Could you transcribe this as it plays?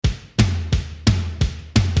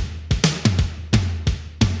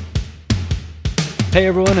Hey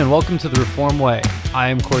everyone, and welcome to The Reform Way. I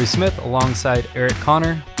am Corey Smith alongside Eric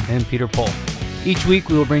Connor and Peter Pohl. Each week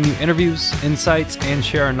we will bring you interviews, insights, and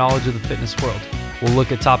share our knowledge of the fitness world. We'll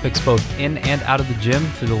look at topics both in and out of the gym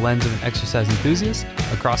through the lens of an exercise enthusiast,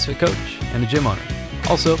 a CrossFit coach, and a gym owner.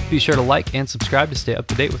 Also, be sure to like and subscribe to stay up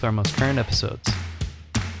to date with our most current episodes.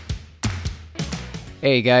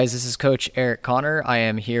 Hey guys, this is Coach Eric Connor. I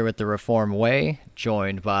am here with The Reform Way,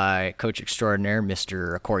 joined by Coach Extraordinaire,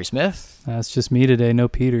 Mr. Corey Smith. It's just me today, no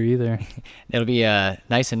Peter either. It'll be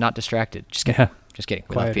nice and not distracted. Just kidding. Just kidding.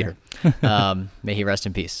 We love Peter. May he rest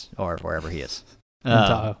in peace, or wherever he is. In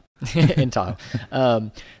Tahoe. In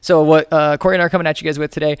Tahoe. So what Corey and I are coming at you guys with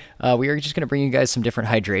today, we are just going to bring you guys some different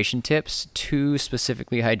hydration tips, 2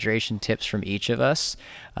 specifically hydration tips from each of us.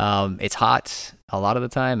 It's hot a lot of the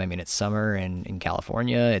time. I mean, it's summer in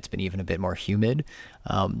California. It's been even a bit more humid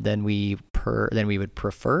than we would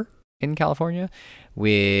prefer in California,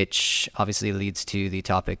 which obviously leads to the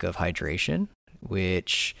topic of hydration,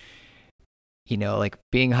 which, you know, like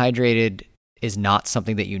being hydrated is not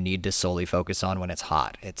something that you need to solely focus on when it's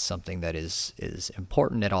hot. It's something that is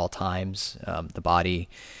important at all times. The body,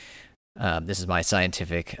 this is my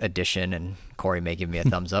scientific addition, and Corey may give me a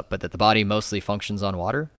thumbs up, but that the body mostly functions on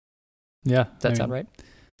water. Yeah. Does that sound right?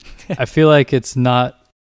 I feel like it's not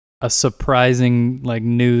a surprising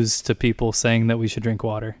news to people saying that we should drink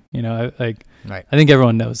water. You know, right. I think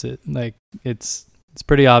everyone knows it. Like it's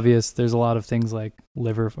pretty obvious. There's a lot of things like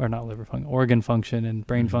organ function and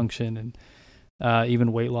brain function, and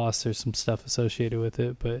even weight loss. There's some stuff associated with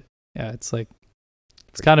it, but yeah, it's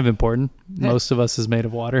kind of important. Most of us is made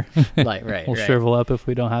of water. Right. We'll shrivel up if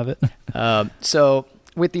we don't have it. So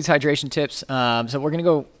with these hydration tips, so we're going to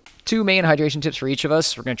go 2 main hydration tips for each of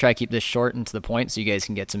us. We're going to try to keep this short and to the point so you guys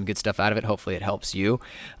can get some good stuff out of it. Hopefully it helps you.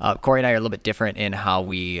 Corey and I are a little bit different in how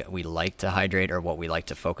we like to hydrate or what we like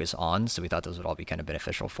to focus on. So we thought those would all be kind of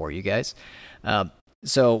beneficial for you guys.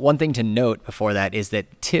 So one thing to note before that is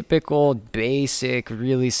that typical, basic,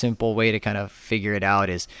 really simple way to kind of figure it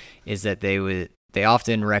out is that they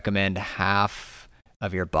often recommend half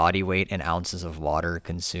of your body weight in ounces of water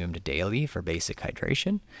consumed daily for basic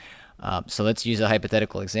hydration. So let's use a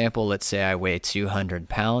hypothetical example. Let's say I weigh 200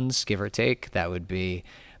 pounds, give or take. That would be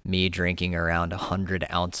me drinking around 100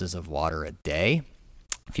 ounces of water a day.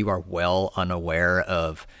 If you are well unaware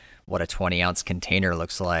of what a 20-ounce container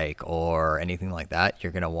looks like or anything like that,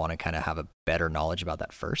 you're going to want to kind of have a better knowledge about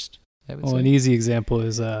that first. An easy example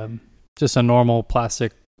is just a normal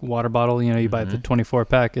plastic water bottle. You know, you buy the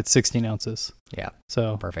 24-pack, it's 16 ounces. Yeah.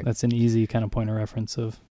 So perfect. That's an easy kind of point of reference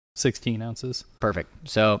of 16 ounces. Perfect.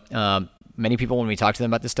 So many people, when we talk to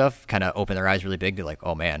them about this stuff, kind of open their eyes really big. They're like,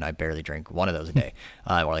 oh man, I barely drink one of those a day.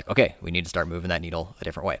 We're like, okay, we need to start moving that needle a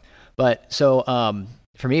different way. But so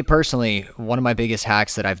for me personally, one of my biggest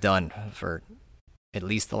hacks that I've done for at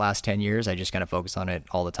least the last 10 years, I just kind of focus on it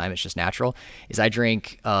all the time. It's just natural, is I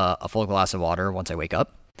drink a full glass of water once I wake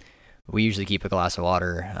up. We usually keep a glass of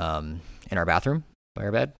water in our bathroom by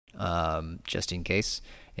our bed, just in case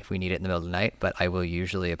if we need it in the middle of the night. But I will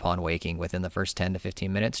usually, upon waking, within the first 10 to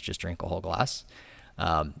 15 minutes, just drink a whole glass.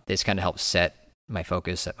 This kind of helps set my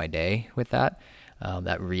focus at my day with that.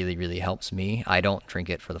 That really, really helps me. I don't drink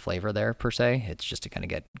it for the flavor there per se. It's just to kind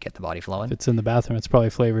of get the body flowing. If it's in the bathroom, it's probably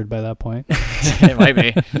flavored by that point. It might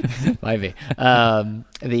be.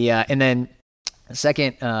 And then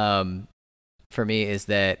second, for me is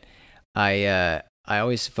that I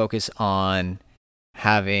always focus on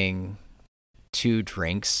having 2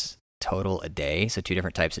 drinks total a day. So 2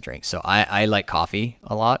 different types of drinks. So I like coffee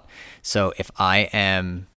a lot. So if I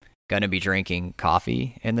am going to be drinking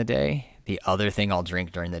coffee in the day, the other thing I'll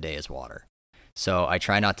drink during the day is water. So I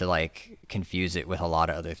try not to confuse it with a lot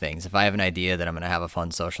of other things. If I have an idea that I'm going to have a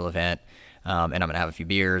fun social event, and I'm going to have a few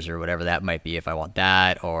beers or whatever that might be, if I want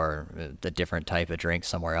that or the different type of drink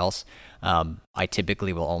somewhere else, I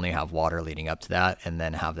typically will only have water leading up to that and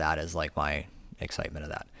then have that as my excitement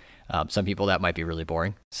of that. Some people that might be really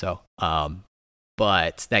boring. So,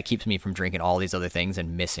 but that keeps me from drinking all these other things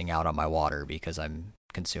and missing out on my water because I'm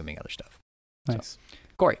consuming other stuff. Nice. So,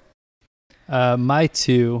 Corey. My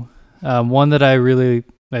 2, one that I really,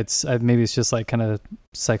 maybe it's just kind of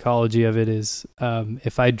psychology of it is,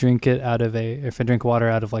 if I drink water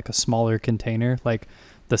out of a smaller container, like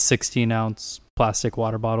the 16-ounce plastic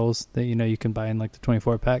water bottles that, you can buy in the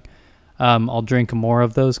 24-pack, I'll drink more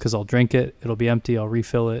of those because I'll drink it, it'll be empty, I'll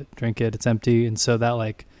refill it, drink it, it's empty. And so that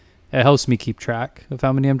it helps me keep track of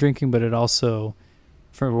how many I'm drinking, but it also,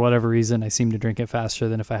 for whatever reason, I seem to drink it faster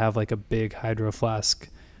than if I have a big hydro flask.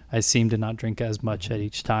 I seem to not drink as much at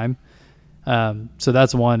each time. So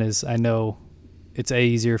that's one, is I know it's A,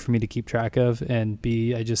 easier for me to keep track of, and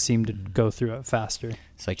B, I just seem to go through it faster.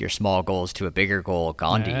 It's like your small goals to a bigger goal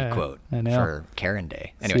Gandhi quote for Karen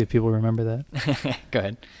Day. Anyway. See if people remember that. Go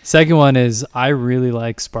ahead. Second one is I really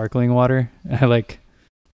like sparkling water. I like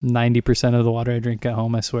 90% of the water I drink at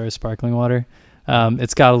home, I swear, is sparkling water.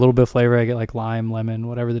 It's got a little bit of flavor. I get like lime, lemon,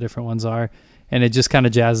 whatever the different ones are. And it just kind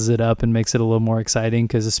of jazzes it up and makes it a little more exciting,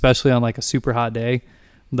 because especially on like a super hot day,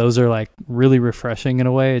 those are like really refreshing in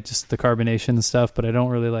a way. It's just the carbonation and stuff, but I don't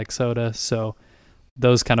really like soda. So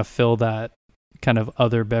those kind of fill that kind of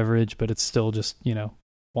other beverage, but it's still just,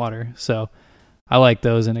 water. So I like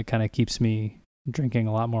those, and it kind of keeps me drinking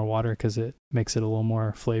a lot more water because it makes it a little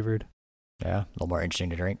more flavored. Yeah, a little more interesting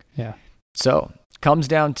to drink. Yeah. So comes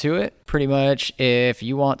down to it, pretty much, if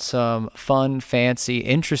you want some fun, fancy,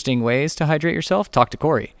 interesting ways to hydrate yourself, talk to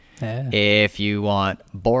Corey. Yeah. If you want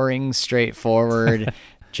boring, straightforward,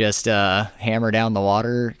 just hammer down the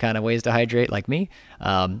water kind of ways to hydrate like me,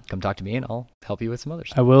 come talk to me and I'll help you with some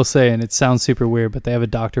others. I will say, and it sounds super weird, but they have a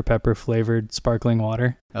Dr. Pepper flavored sparkling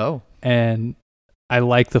water. Oh. And I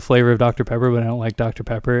like the flavor of Dr. Pepper, but I don't like Dr.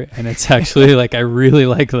 Pepper. And it's actually like, I really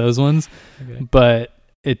like those ones. Okay. But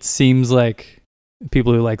it seems like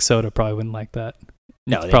people who like soda probably wouldn't like that.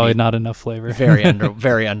 No, it's probably not enough flavor. Very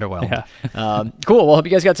underwhelmed. Yeah. Cool. Well, hope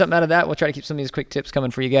you guys got something out of that. We'll try to keep some of these quick tips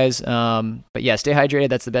coming for you guys. But yeah, stay hydrated.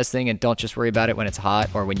 That's the best thing. And don't just worry about it when it's hot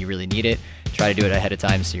or when you really need it. Try to do it ahead of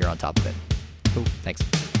time so you're on top of it. Cool. Thanks.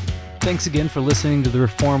 Thanks again for listening to The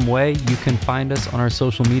Reform Way. You can find us on our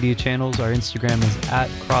social media channels. Our Instagram is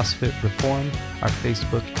 @CrossFitReform. Our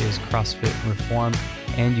Facebook is CrossFit Reform.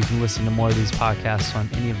 And you can listen to more of these podcasts on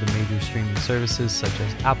any of the major streaming services such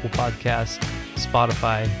as Apple Podcasts,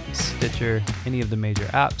 Spotify, Stitcher, any of the major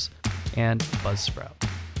apps, and Buzzsprout.